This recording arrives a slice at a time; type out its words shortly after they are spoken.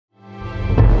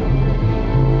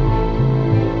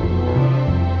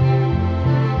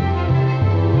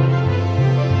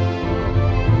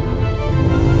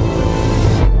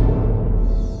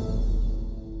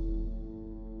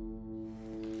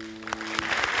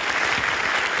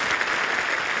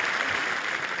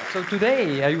So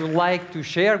today, I would like to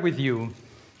share with you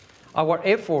our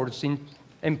efforts in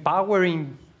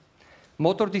empowering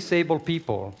motor-disabled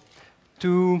people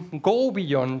to go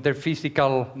beyond their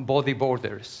physical body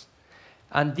borders.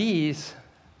 And this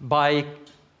by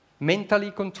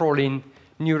mentally controlling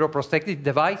neuroprosthetic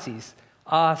devices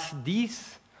as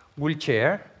this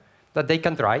wheelchair that they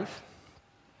can drive,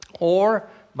 or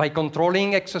by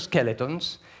controlling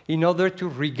exoskeletons in order to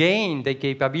regain the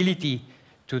capability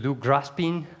to do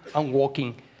grasping and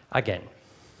walking again.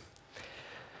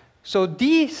 So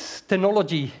this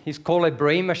technology is called a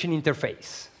brain-machine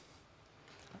interface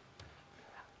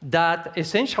that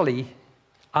essentially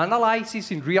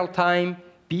analyzes in real time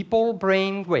people's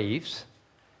brain waves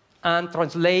and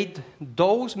translate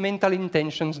those mental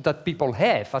intentions that people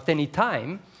have at any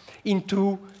time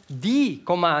into the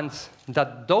commands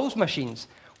that those machines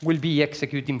will be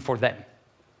executing for them.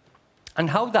 And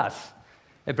how does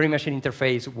a brain-machine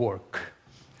interface work?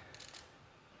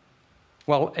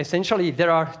 Well, essentially, there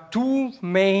are two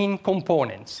main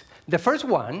components. The first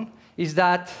one is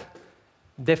that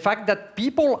the fact that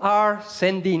people are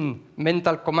sending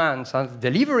mental commands and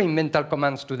delivering mental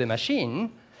commands to the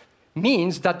machine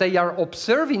means that they are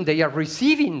observing, they are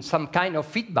receiving some kind of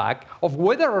feedback of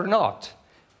whether or not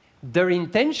their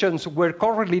intentions were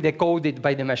correctly decoded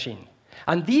by the machine.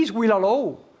 And this will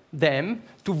allow them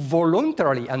to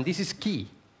voluntarily, and this is key,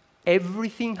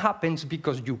 everything happens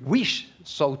because you wish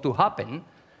so to happen,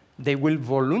 they will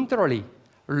voluntarily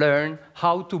learn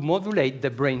how to modulate the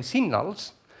brain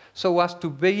signals so as to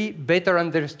be better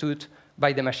understood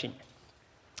by the machine.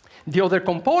 The other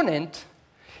component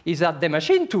is that the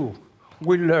machine, too,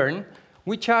 will learn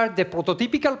which are the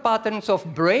prototypical patterns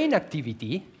of brain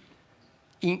activity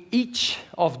in each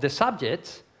of the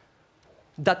subjects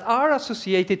that are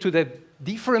associated to the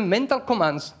different mental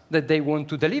commands that they want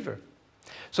to deliver.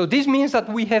 So this means that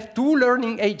we have two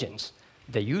learning agents,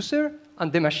 the user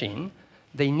and the machine.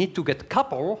 They need to get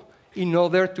coupled in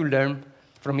order to learn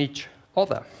from each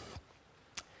other.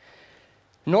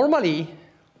 Normally,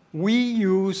 we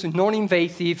use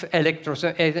non-invasive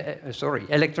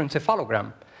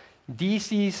electroencephalogram.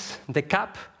 This is the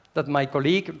cap that my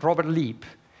colleague Robert Leap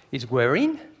is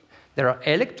wearing. There are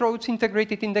electrodes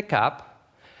integrated in the cap,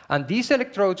 and these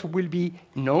electrodes will be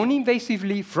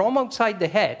non-invasively from outside the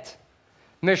head,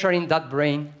 measuring that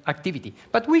brain activity.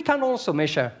 But we can also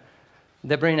measure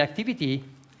the brain activity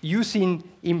using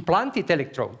implanted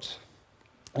electrodes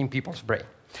in people's brain.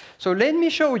 So let me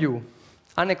show you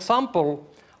an example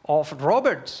of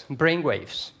Robert's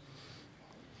brainwaves.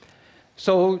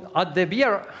 So at the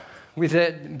with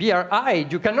the BRI,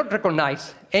 you cannot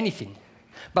recognize anything.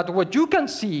 But what you can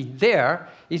see there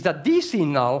is that this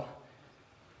signal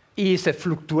is a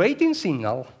fluctuating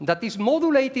signal that is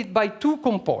modulated by two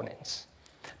components.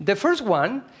 The first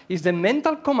one is the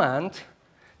mental command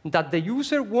that the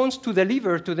user wants to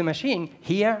deliver to the machine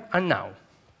here and now.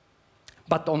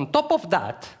 But on top of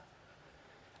that,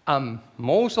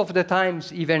 most of the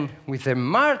times even with a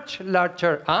much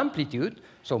larger amplitude,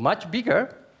 so much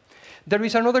bigger, there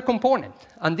is another component.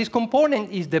 And this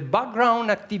component is the background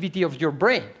activity of your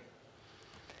brain.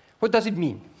 What does it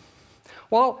mean?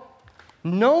 Well,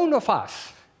 none of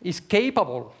us is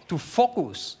capable to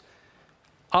focus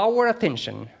our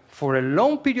attention for a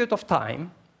long period of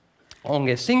time on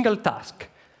a single task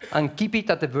and keep it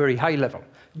at a very high level.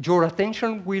 Your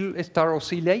attention will start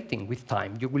oscillating with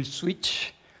time. You will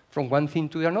switch from one thing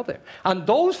to another. And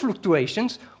those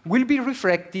fluctuations will be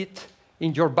reflected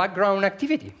in your background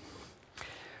activity.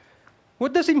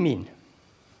 What does it mean?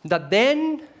 That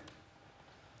then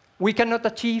we cannot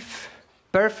achieve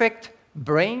perfect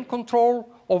brain control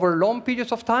over long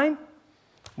periods of time?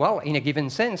 Well, in a given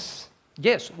sense,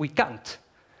 yes, we can't,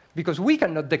 because we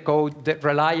cannot decode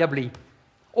reliably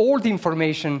all the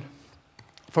information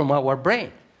from our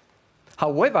brain.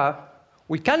 However,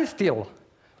 we can still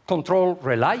control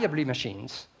reliably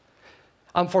machines.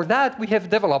 And for that, we have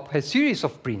developed a series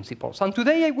of principles. And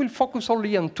today, I will focus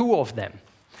only on two of them.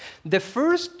 The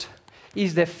first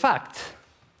is the fact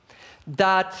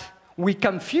that we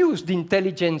confuse the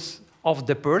intelligence of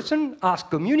the person as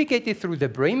communicated through the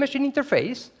brain-machine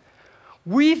interface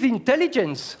with the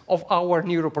intelligence of our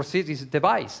neuroprosthetic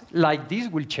device, like this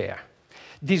wheelchair.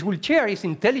 This wheelchair is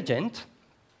intelligent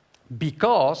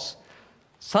because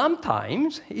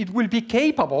sometimes it will be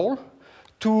capable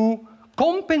to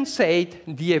compensate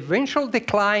the eventual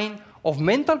decline of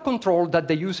mental control that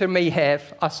the user may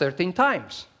have at certain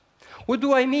times. What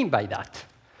do I mean by that?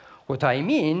 What I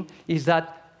mean is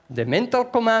that the mental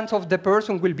commands of the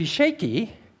person will be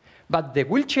shaky, but the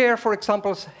wheelchair, for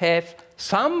example, have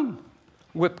some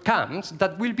webcams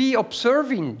that will be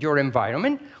observing your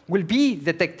environment, will be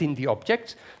detecting the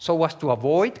objects so as to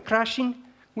avoid crashing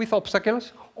with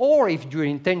obstacles, or if your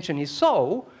intention is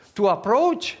so, to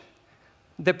approach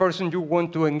the person you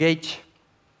want to engage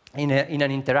in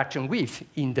an interaction with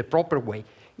in the proper way.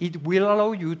 It will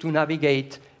allow you to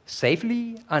navigate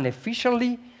safely and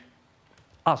efficiently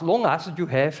as long as you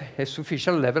have a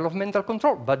sufficient level of mental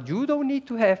control. But you don't need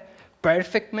to have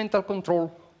perfect mental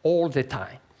control all the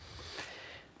time.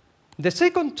 The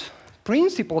second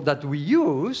principle that we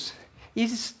use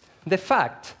is the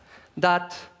fact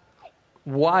that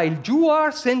while you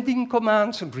are sending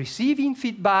commands, receiving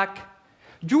feedback,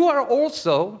 you are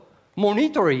also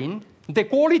monitoring the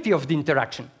quality of the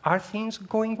interaction. Are things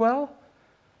going well?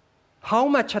 How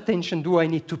much attention do I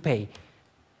need to pay?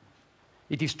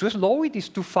 It is too slow, it is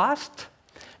too fast.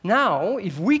 Now,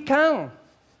 if we can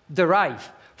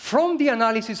derive from the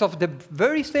analysis of the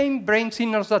very same brain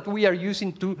signals that we are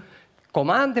using to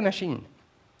command the machine,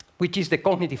 which is the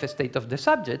cognitive state of the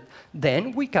subject,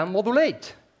 then we can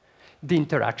modulate the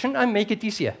interaction and make it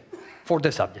easier for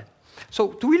the subject.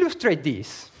 So to illustrate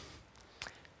this,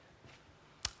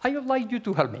 I would like you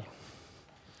to help me.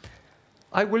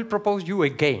 I will propose you a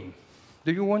game.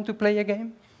 Do you want to play a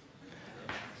game?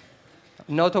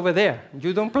 Not over there.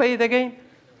 You don't play the game?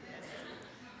 Yes.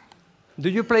 Do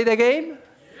you play the game?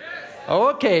 Yes.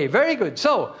 OK, very good.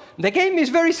 So the game is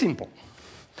very simple.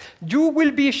 You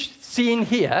will be seeing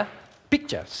here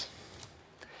pictures.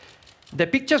 The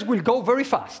pictures will go very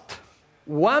fast,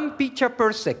 1 picture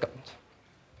per second.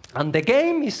 And the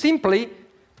game is simply,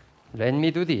 let me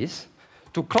do this,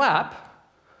 to clap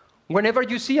whenever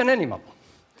you see an animal.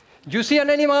 You see an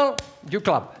animal, you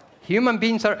clap. Human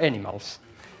beings are animals.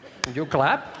 You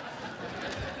clap.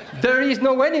 There is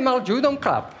no animal, you don't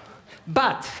clap.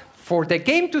 But for the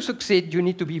game to succeed, you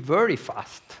need to be very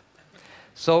fast.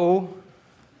 So,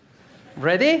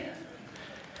 ready?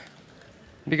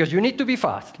 Because you need to be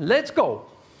fast. Let's go.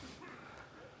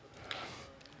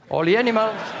 All the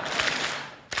animals.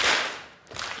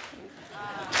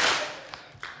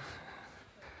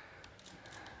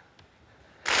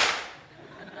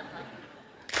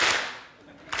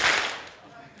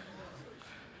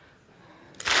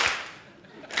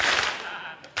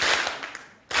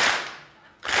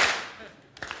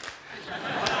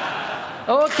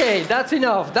 OK, that's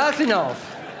enough. That's enough.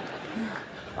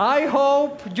 I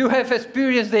hope you have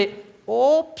experienced the,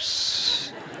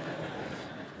 oops,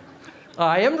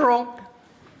 I am wrong.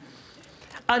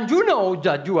 And you know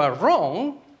that you are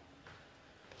wrong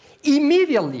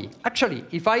immediately. Actually,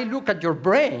 if I look at your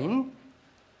brain,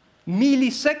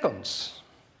 milliseconds,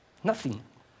 nothing,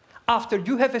 after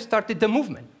you have started the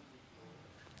movement.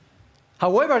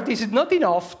 However, this is not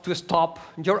enough to stop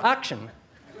your action.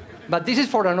 But this is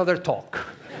for another talk.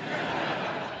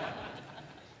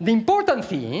 The important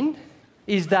thing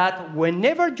is that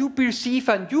whenever you perceive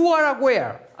and you are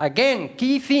aware, again,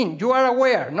 key thing, you are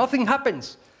aware, nothing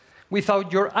happens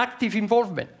without your active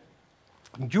involvement.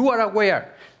 You are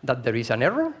aware that there is an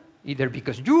error, either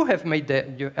because you have made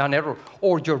an error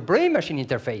or your brain-machine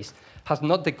interface has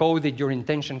not decoded your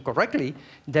intention correctly.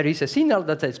 There is a signal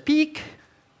that says peak,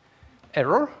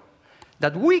 error,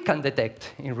 that we can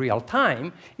detect in real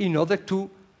time in order to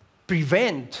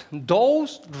prevent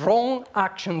those wrong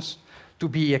actions to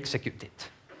be executed.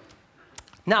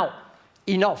 Now,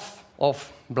 enough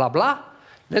of blah, blah.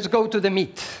 Let's go to the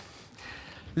meat.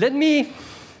 Let me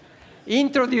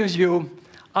introduce you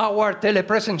our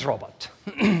telepresence robot.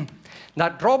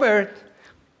 That Robert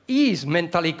is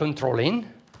mentally controlling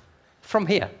from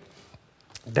here.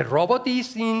 The robot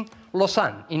is in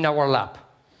Lausanne, in our lab,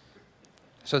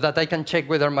 so that I can check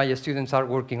whether my students are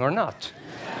working or not.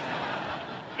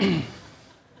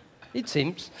 It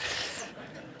seems.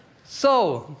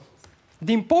 So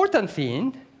the important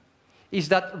thing is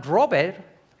that Robert,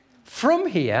 from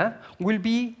here, will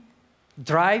be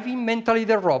driving mentally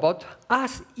the robot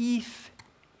as if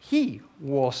he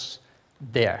was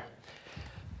there.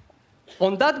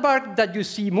 On that bar that you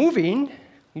see moving,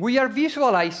 we are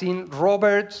visualizing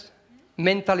Robert's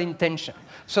mental intention,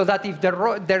 so that if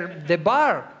the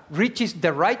bar reaches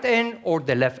the right end or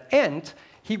the left end,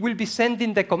 he will be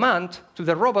sending the command to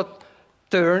the robot,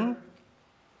 turn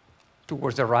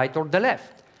towards the right or the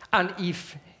left. And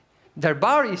if the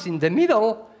bar is in the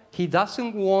middle, he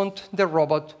doesn't want the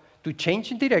robot to change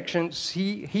direction.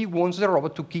 He wants the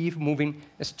robot to keep moving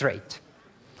straight.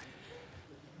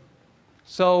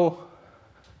 So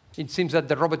it seems that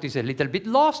the robot is a little bit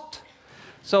lost.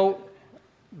 So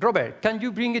Robert, can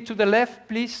you bring it to the left,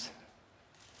 please?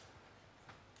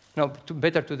 No,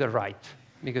 better to the right,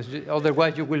 because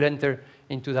otherwise you will enter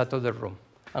into that other room,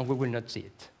 and we will not see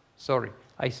it. Sorry,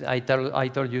 I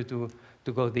told you to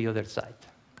go the other side.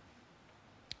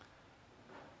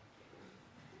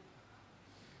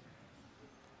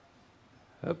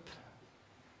 Up.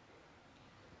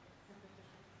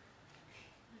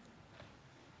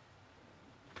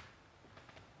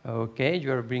 Okay,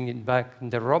 you are bringing back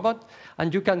the robot.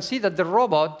 And you can see that the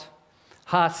robot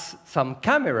has some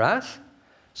cameras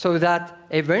so that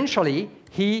eventually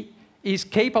he is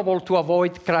capable to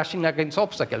avoid crashing against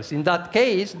obstacles. In that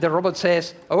case, the robot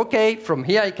says, OK, from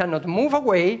here I cannot move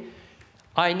away.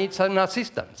 I need some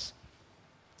assistance.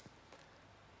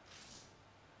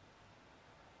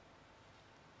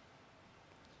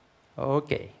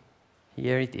 OK,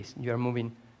 here it is. You are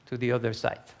moving to the other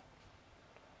side.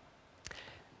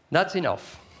 That's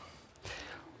enough.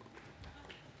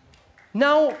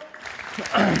 Now,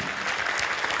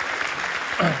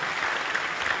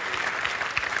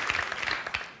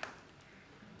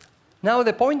 now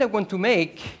the point I want to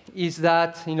make is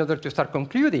that, in order to start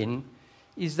concluding,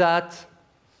 is that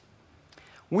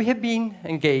we have been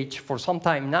engaged for some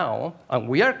time now, and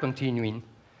we are continuing,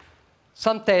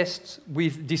 some tests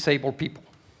with disabled people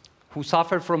who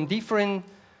suffer from different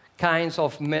kinds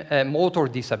of motor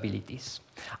disabilities.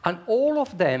 And all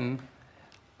of them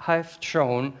have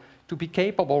shown to be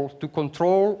capable to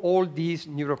control all these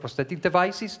neuroprosthetic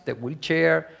devices, the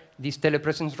wheelchair, this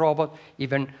telepresence robot,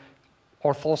 even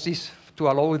orthosis to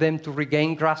allow them to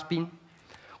regain grasping,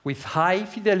 with high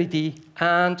fidelity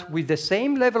and with the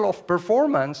same level of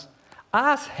performance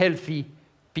as healthy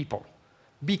people,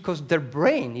 because their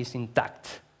brain is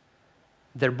intact.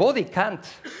 Their body can't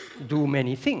do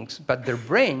many things, but their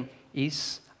brain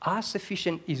is as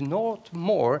efficient, is not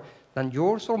more than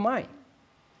yours or mine.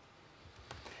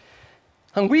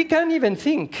 And we can even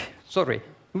think,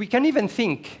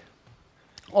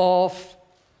 of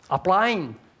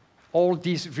applying all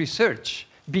this research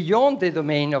beyond the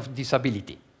domain of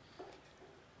disability.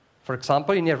 For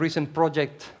example, in a recent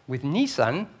project with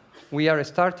Nissan, we are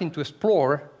starting to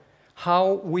explore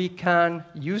how we can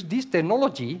use this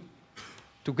technology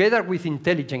together with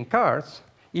intelligent cars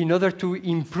in order to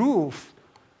improve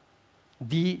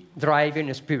the driving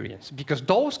experience. Because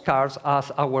those cars,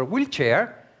 as our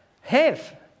wheelchair,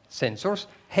 have sensors,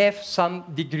 have some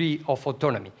degree of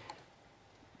autonomy.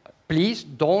 Please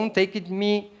don't take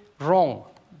me wrong.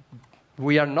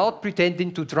 We are not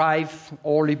pretending to drive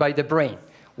only by the brain.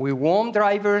 We want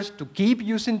drivers to keep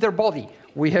using their body.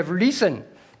 We have listened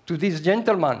to this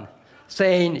gentleman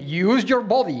saying, use your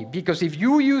body, because if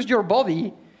you use your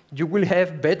body, you will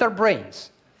have better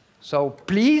brains. So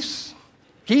please,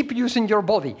 keep using your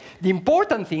body. The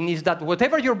important thing is that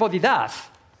whatever your body does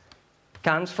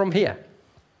comes from here.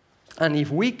 And if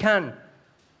we can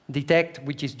detect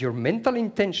which is your mental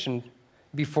intention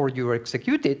before you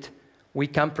execute it, we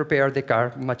can prepare the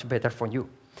car much better for you.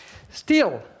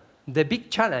 Still, the big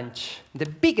challenge, the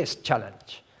biggest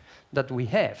challenge that we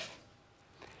have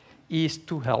is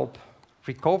to help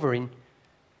recovering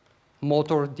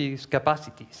motor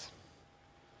discapacities.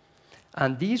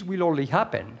 And this will only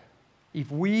happen if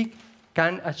we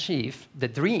can achieve the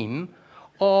dream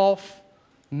of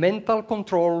mental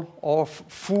control of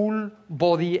full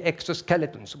body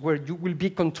exoskeletons, where you will be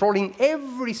controlling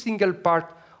every single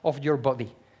part of your body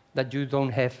that you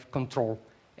don't have control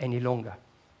any longer.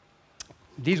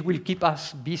 This will keep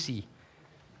us busy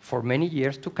for many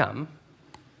years to come,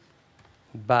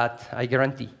 but I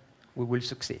guarantee we will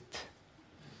succeed.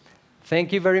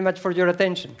 Thank you very much for your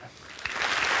attention.